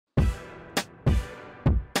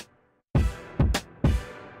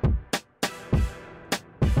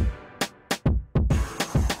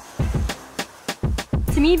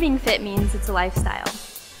To me, being fit means it's a lifestyle.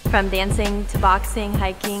 From dancing to boxing,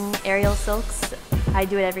 hiking, aerial silks, I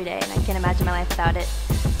do it every day and I can't imagine my life without it.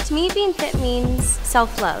 To me, being fit means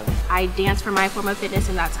self-love. I dance for my form of fitness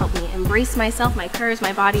and that's helped me embrace myself, my curves,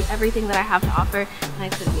 my body, everything that I have to offer, and I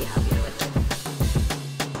couldn't be happier with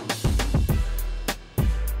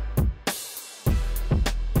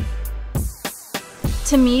it.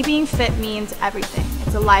 To me, being fit means everything.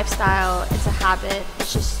 It's a lifestyle, it's a habit,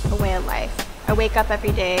 it's just a way of life. I wake up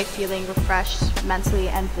every day feeling refreshed mentally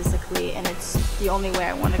and physically, and it's the only way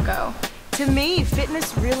I want to go. To me,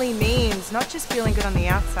 fitness really means not just feeling good on the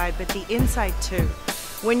outside, but the inside too.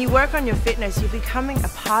 When you work on your fitness, you're becoming a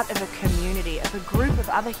part of a community, of a group of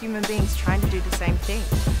other human beings trying to do the same thing.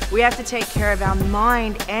 We have to take care of our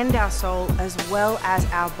mind and our soul as well as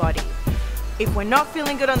our body. If we're not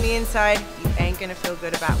feeling good on the inside, you ain't gonna feel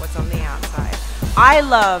good about what's on the outside. I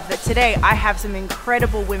love that today I have some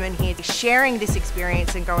incredible women here sharing this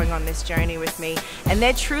experience and going on this journey with me, and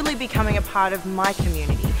they're truly becoming a part of my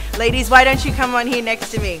community. Ladies, why don't you come on here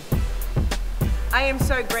next to me? I am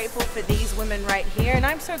so grateful for these women right here, and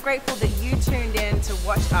I'm so grateful that you tuned in to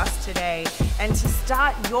watch us today and to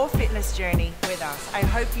start your fitness journey with us. I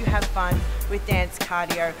hope you have fun with dance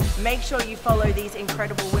cardio. Make sure you follow these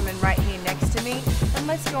incredible women right here next to me, and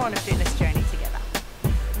let's go on a fitness journey together.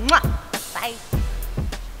 Mwah! Bye.